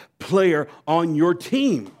best player on your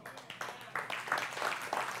team.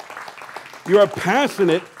 You are passing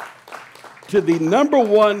it to the number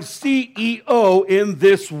one CEO in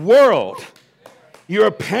this world.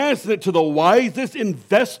 You're passing it to the wisest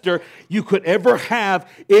investor you could ever have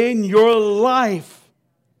in your life.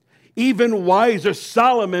 Even wiser,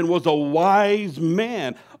 Solomon was a wise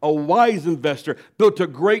man, a wise investor, built a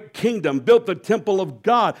great kingdom, built the temple of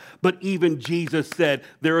God. But even Jesus said,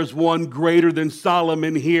 there is one greater than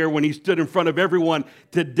Solomon here. When he stood in front of everyone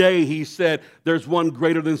today, he said, there's one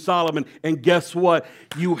greater than Solomon. And guess what?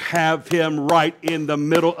 You have him right in the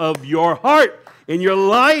middle of your heart, in your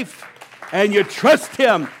life. And you trust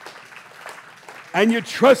him. And you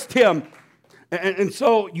trust him. And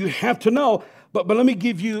so you have to know. But let me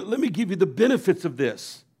give you the benefits of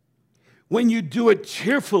this. When you do it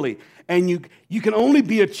cheerfully, and you can only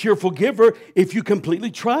be a cheerful giver if you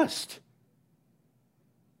completely trust.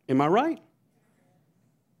 Am I right?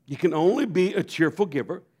 You can only be a cheerful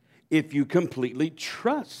giver if you completely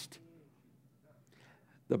trust.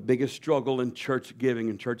 The biggest struggle in church giving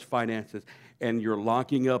and church finances, and you're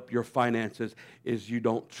locking up your finances, is you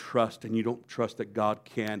don't trust, and you don't trust that God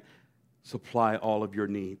can supply all of your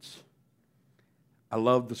needs. I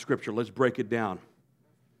love the scripture. Let's break it down.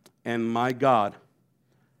 And my God,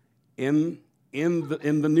 in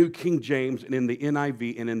the New King James and in the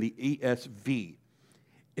NIV and in the ESV,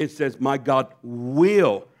 it says, my God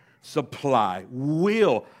will supply,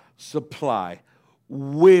 will.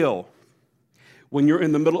 When you're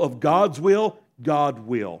in the middle of God's will, God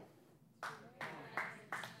will.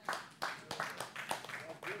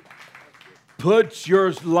 Put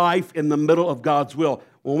your life in the middle of God's will.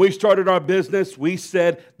 When we started our business, we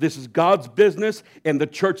said this is God's business and the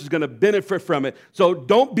church is going to benefit from it. So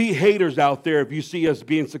don't be haters out there if you see us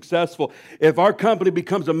being successful. If our company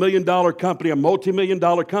becomes $1 million company, a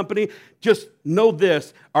multi-million-dollar company, just know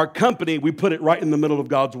this, our company, we put it right in the middle of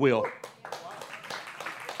God's will.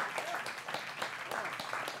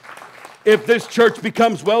 If this church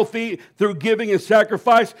becomes wealthy through giving and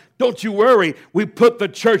sacrifice, don't you worry. We put the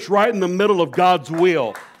church right in the middle of God's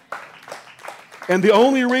will. And the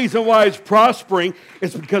only reason why it's prospering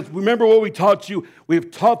is because, remember what we taught you?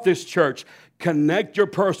 We've taught this church, connect your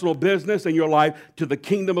personal business and your life to the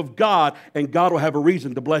kingdom of God, and God will have a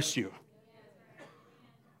reason to bless you.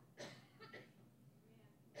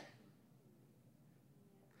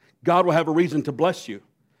 God will have a reason to bless you.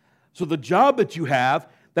 So the job that you have,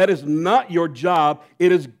 that is not your job.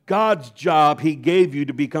 It is God's job He gave you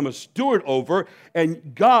to become a steward over.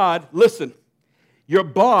 And God, listen, your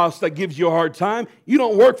boss that gives you a hard time, you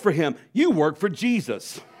don't work for him. You work for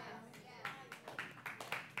Jesus.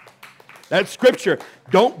 That's scripture.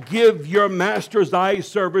 Don't give your master's eye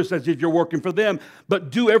service as if you're working for them, but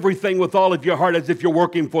do everything with all of your heart as if you're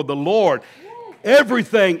working for the Lord.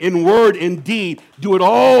 Everything in word and deed, do it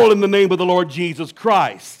all in the name of the Lord Jesus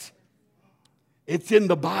Christ. It's in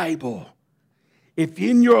the Bible. If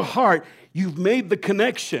in your heart you've made the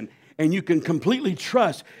connection and you can completely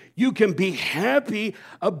trust, you can be happy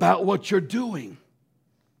about what you're doing.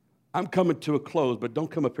 I'm coming to a close, but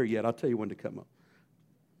don't come up here yet. I'll tell you when to come up.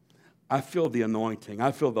 I feel the anointing.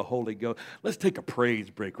 I feel the Holy Ghost. Let's take a praise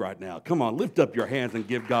break right now. Come on, lift up your hands and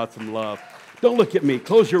give God some love. Don't look at me.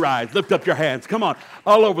 Close your eyes. Lift up your hands. Come on,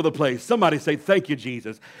 all over the place. Somebody say, thank you,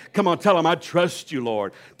 Jesus. Come on, tell him, I trust you,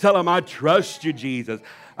 Lord. Tell him, I trust you, Jesus.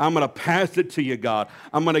 I'm going to pass it to you, God.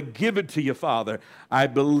 I'm going to give it to you, Father. I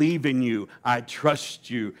believe in you. I trust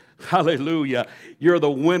you. Hallelujah. You're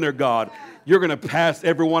the winner, God. You're going to pass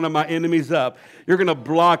every one of my enemies up. You're going to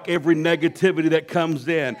block every negativity that comes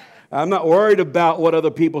in. I'm not worried about what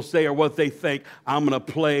other people say or what they think. I'm going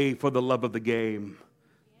to play for the love of the game.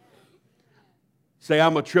 Say,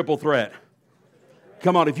 I'm a triple threat.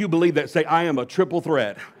 Come on, if you believe that, say, I am a triple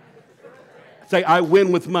threat. Say, I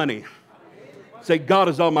win with money. Say, God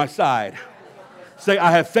is on my side. Say,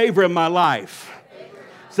 I have favor in my life.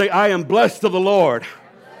 Say, I am blessed of the Lord.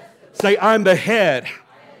 Say, I'm the head,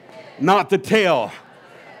 not the tail.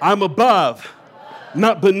 I'm above,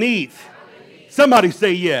 not beneath. Somebody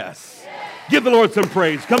say yes. Give the Lord some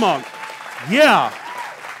praise. Come on. Yeah.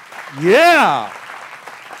 Yeah.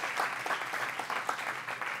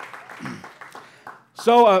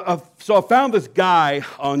 So I found this guy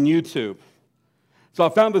on YouTube.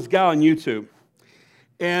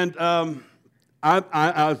 And I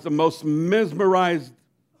was the most mesmerized.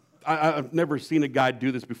 I've never seen a guy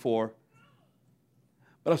do this before.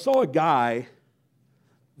 But I saw a guy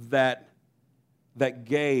that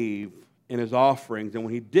gave in his offerings, and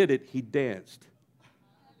when he did it, he danced.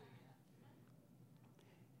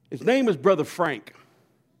 His name is Brother Frank.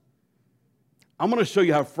 I'm going to show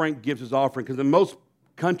you how Frank gives his offering, because in most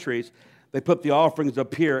countries, they put the offerings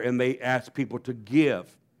up here and they ask people to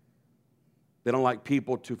give. They don't like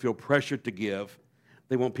people to feel pressured to give.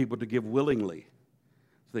 They want people to give willingly.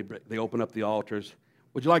 So they open up the altars.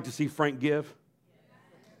 Would you like to see Frank give?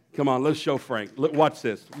 Come on, let's show Frank. Look, watch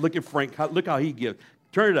this. Look at Frank. Look how he gives.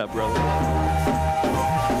 Turn it up, brother.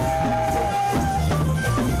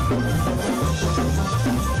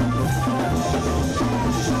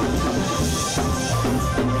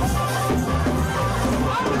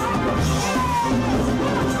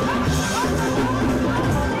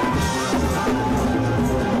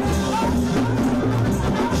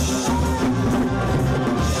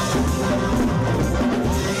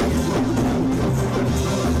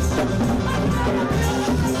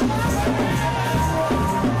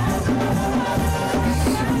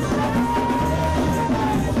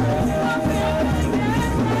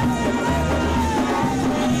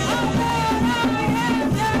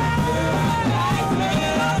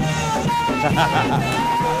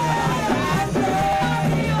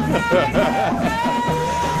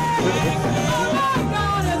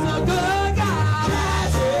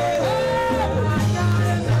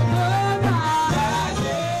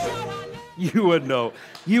 You would know.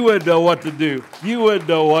 You would know what to do. You would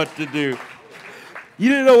know what to do. You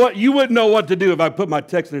didn't know what. You wouldn't know what to do if I put my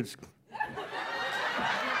text in.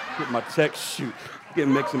 Get my text. Shoot. Get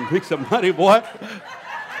make some money, boy.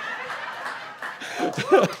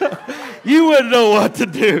 You wouldn't know what to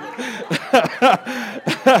do.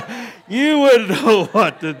 You wouldn't know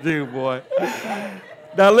what to do, boy.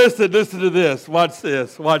 Now listen to this. Watch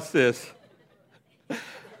this. Watch this.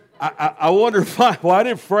 I wonder why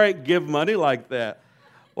did Frank give money like that?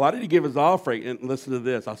 Why did he give his offering? And listen to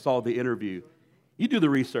this. I saw the interview. You do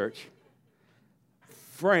the research.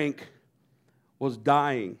 Frank was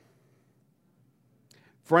dying.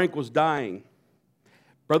 Frank was dying.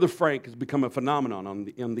 Brother Frank has become a phenomenon on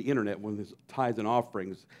the internet with his tithes and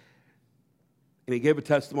offerings. And he gave a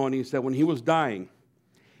testimony. He said when he was dying,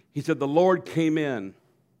 he said the Lord came in.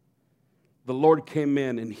 The Lord came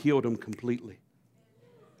in and healed him completely.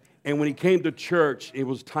 And when he came to church, it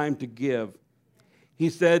was time to give.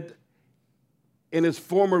 He said in his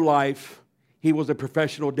former life, he was a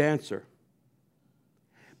professional dancer.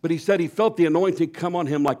 But he said he felt the anointing come on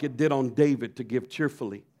him like it did on David to give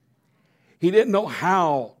cheerfully. He didn't know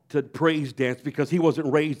how to praise dance because he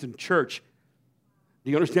wasn't raised in church.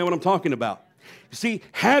 Do you understand what I'm talking about? You see,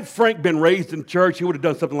 had Frank been raised in church, he would have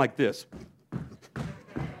done something like this.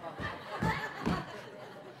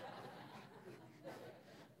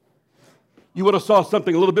 You would have saw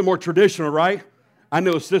something a little bit more traditional, right? I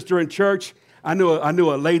knew a sister in church. I knew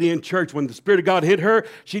a lady in church. When the Spirit of God hit her,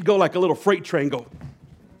 she'd go like a little freight train go.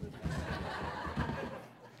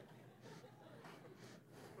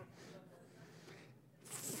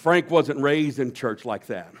 Frank wasn't raised in church like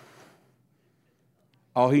that.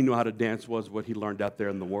 All he knew how to dance was what he learned out there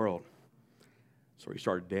in the world. So he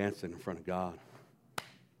started dancing in front of God.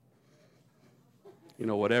 You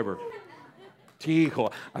know, whatever.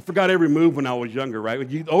 Tijo. I forgot every move when I was younger, right?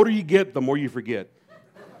 The older you get, the more you forget.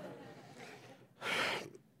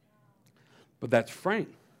 But that's Frank.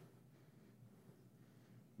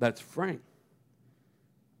 That's Frank.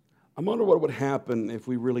 I wonder what would happen if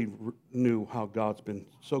we really knew how God's been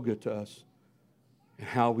so good to us and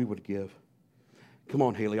how we would give. Come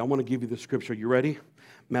on, Haley. I want to give you the scripture. You ready?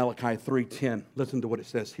 Malachi 3:10. Listen to what it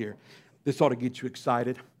says here. This ought to get you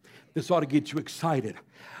excited. This ought to get you excited.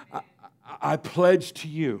 I pledge to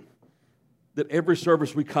you that every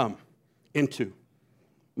service we come into,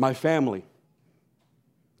 my family,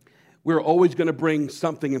 we're always going to bring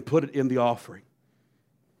something and put it in the offering.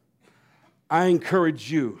 I encourage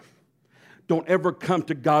you, don't ever come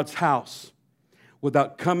to God's house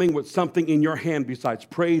without coming with something in your hand besides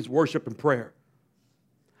praise, worship, and prayer.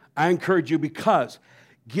 I encourage you because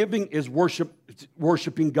giving is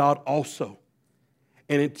worshiping God also.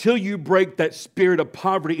 And until you break that spirit of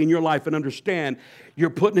poverty in your life and understand you're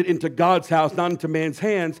putting it into God's house, not into man's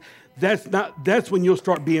hands, that's when you'll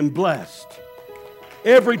start being blessed.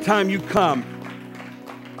 Every time you come.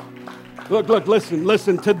 Look,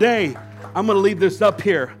 listen. Today, I'm going to leave this up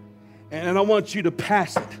here, and I want you to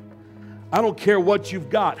pass it. I don't care what you've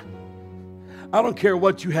got. I don't care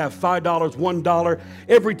what you have, $5, $1.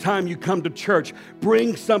 Every time you come to church,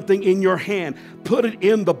 bring something in your hand. Put it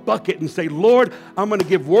in the bucket and say, Lord, I'm going to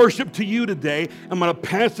give worship to you today. I'm going to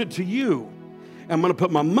pass it to you. I'm going to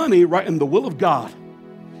put my money right in the will of God.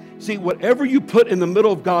 See, whatever you put in the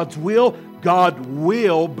middle of God's will, God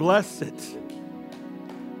will bless it.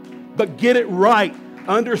 But get it right.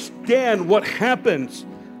 Understand what happens.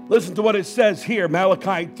 Listen to what it says here,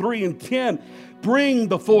 Malachi 3:10. Bring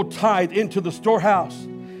the full tithe into the storehouse,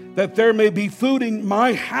 that there may be food in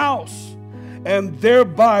my house. and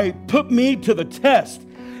thereby put me to the test.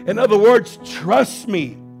 In other words, trust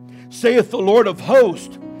me, saith the Lord of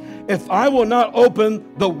hosts, if I will not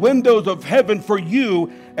open the windows of heaven for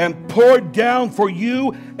you and pour down for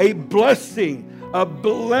you a blessing,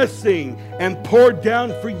 and pour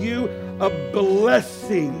down for you a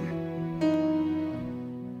blessing.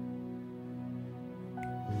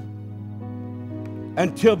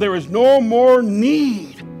 Until there is no more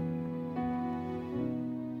need.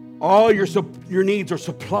 All your needs are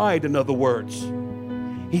supplied, in other words.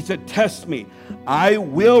 He said, test me. I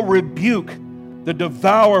will rebuke the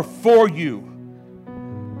devourer for you.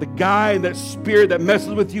 The guy, that spirit that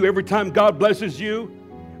messes with you every time God blesses you,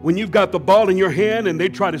 when you've got the ball in your hand and they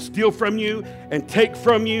try to steal from you and take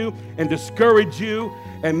from you and discourage you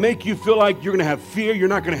and make you feel like you're going to have fear, you're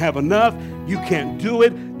not going to have enough, you can't do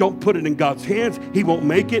it, don't put it in God's hands, He won't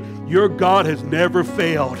make it. Your God has never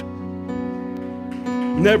failed.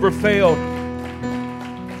 Never failed.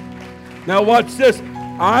 Now watch this.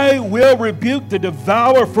 I will rebuke the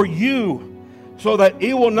devourer for you, so that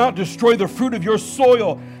it will not destroy the fruit of your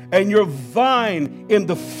soil, and your vine in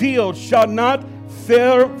the field shall not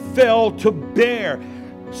fail to bear,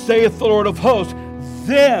 saith the Lord of hosts.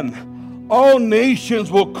 Then all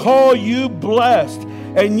nations will call you blessed,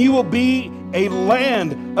 and you will be a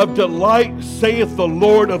land of delight, saith the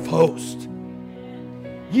Lord of hosts.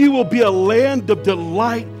 You will be a land of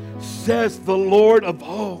delight, says the Lord of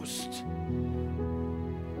hosts.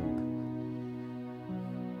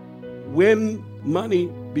 When money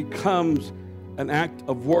becomes an act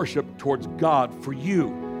of worship towards God for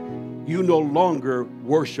you, you no longer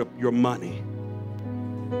worship your money.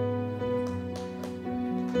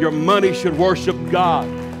 Your money should worship God.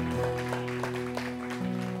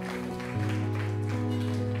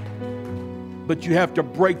 But you have to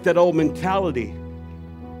break that old mentality.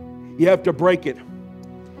 You have to break it.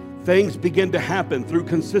 Things begin to happen through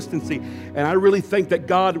consistency. And I really think that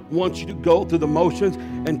God wants you to go through the motions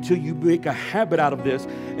until you make a habit out of this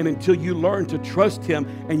and until you learn to trust Him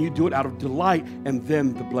and you do it out of delight. And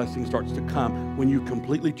then the blessing starts to come when you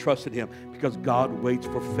completely trusted Him, because God waits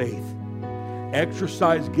for faith.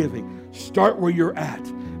 Exercise giving. Start where you're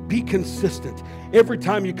at. Be consistent. Every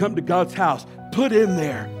time you come to God's house, put in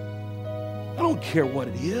there. I don't care what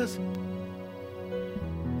it is.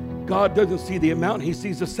 God doesn't see the amount, He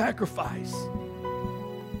sees the sacrifice.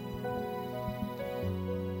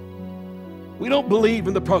 We don't believe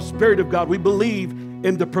in the prosperity of God. We believe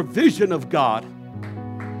in the provision of God.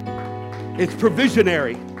 It's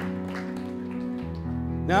provisionary.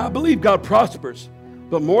 Now, I believe God prospers,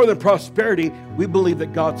 but more than prosperity, we believe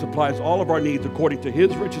that God supplies all of our needs according to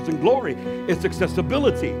His riches and glory. It's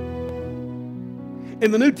accessibility.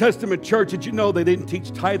 In the New Testament church, did you know they didn't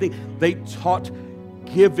teach tithing? They taught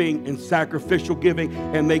giving and sacrificial giving,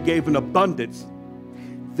 and they gave an abundance.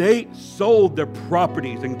 They sold their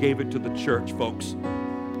properties and gave it to the church, folks.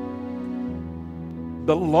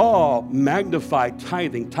 The law magnified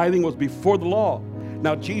tithing. Tithing was before the law.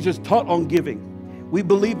 Now, Jesus taught on giving. We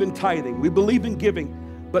believe in tithing. We believe in giving.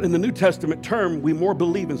 But in the New Testament term, we more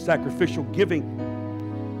believe in sacrificial giving.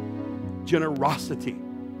 Generosity.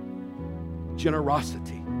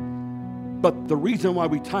 Generosity. But the reason why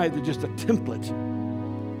we tithe is just a template.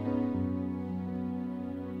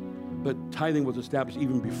 But tithing was established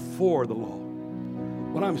even before the law.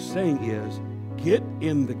 What I'm saying is, get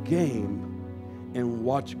in the game and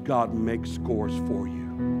watch God make scores for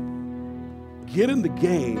you. Get in the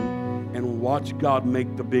game and watch God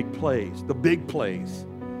make the big plays, the big plays,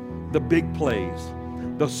 the big plays,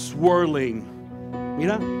 the swirling, you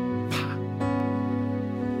know?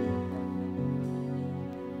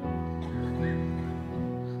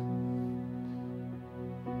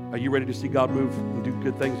 Are you ready to see God move and do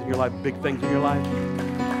good things in your life, big things in your life?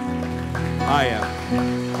 I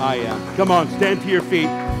am. Come on, stand to your feet.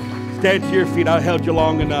 Stand to your feet. I held you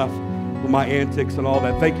long enough with my antics and all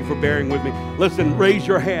that. Thank you for bearing with me. Listen, raise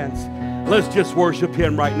your hands. Let's just worship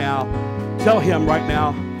Him right now. Tell Him right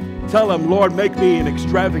now. Tell Him, Lord, make me an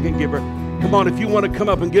extravagant giver. Come on, if you want to come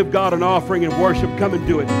up and give God an offering and worship, come and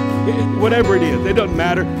do it. Whatever it is, it doesn't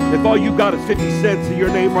matter. If all you got is 50 cents in your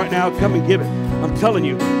name right now, come and give it. I'm telling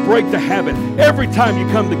you, break the habit. Every time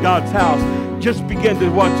you come to God's house, just begin to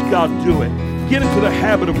watch God do it. Get into the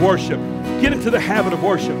habit of worship. Get into the habit of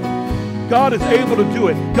worship. God is able to do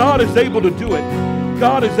it. God is able to do it.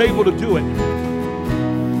 God is able to do it.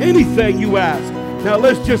 Anything you ask. Now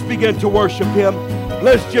let's just begin to worship Him.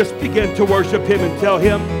 Let's just begin to worship Him and tell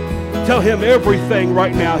Him everything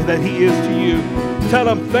right now that He is to you. Tell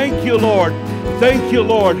Him, thank you, Lord. Thank you,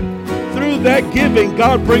 Lord. Through that giving,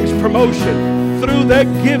 God brings promotion. through that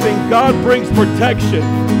giving, God brings protection.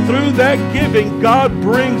 Through that giving, God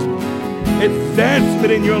brings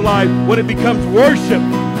advancement in your life. When it becomes worship,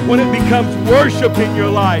 when it becomes worship in your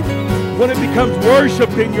life, when it becomes worship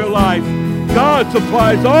in your life, God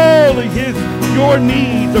supplies all of your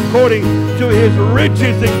needs according to his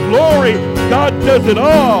riches and glory. God does it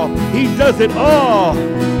all. He does it all.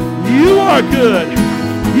 You are good.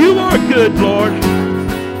 You are good, Lord.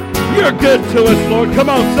 You're good to us, Lord. Come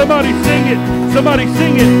on, somebody sing it. Somebody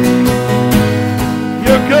sing it.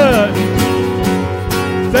 You're good.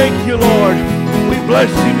 Thank you, Lord. We bless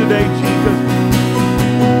you today, Jesus.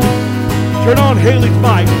 Turn on Haley's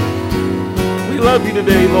mic. We love you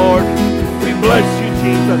today, Lord. We bless you,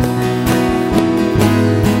 Jesus.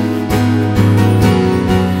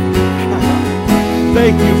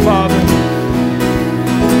 Thank you, Father.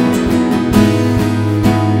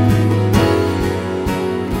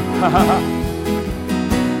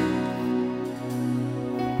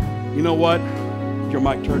 You know what? Is your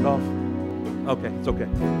mic turned off? Okay, it's okay.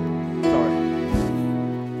 Sorry.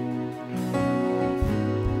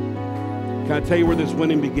 Can I tell you where this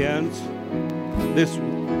winning begins?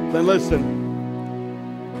 Then listen.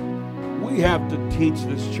 We have to teach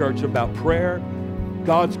this church about prayer.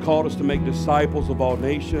 God's called us to make disciples of all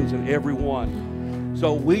nations and everyone.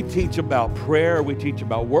 So we teach about prayer, we teach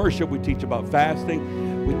about worship, we teach about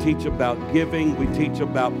fasting, we teach about giving, we teach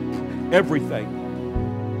about everything.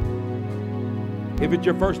 If it's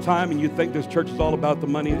your first time and you think this church is all about the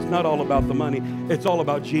money, it's not all about the money, it's all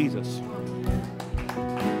about Jesus.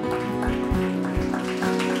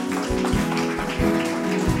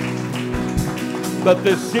 But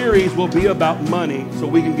this series will be about money so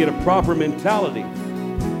we can get a proper mentality.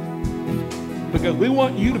 Because we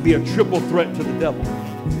want you to be a triple threat to the devil.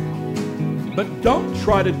 But don't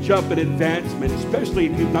try to jump at advancement, especially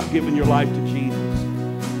if you've not given your life to Jesus.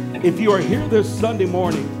 If you are here this Sunday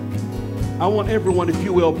morning, I want everyone, if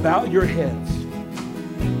you will, bow your heads.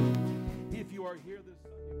 If you are here this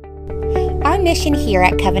Sunday. Our mission here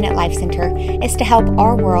at Covenant Life Center is to help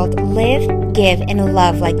our world live, give, and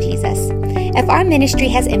love like Jesus. If our ministry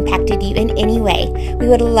has impacted you in any way, we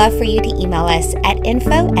would love for you to email us at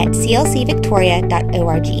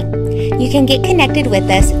info@clcvictoria.org. You can get connected with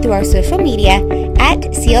us through our social media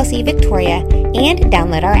at CLC Victoria and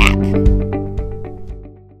download our app.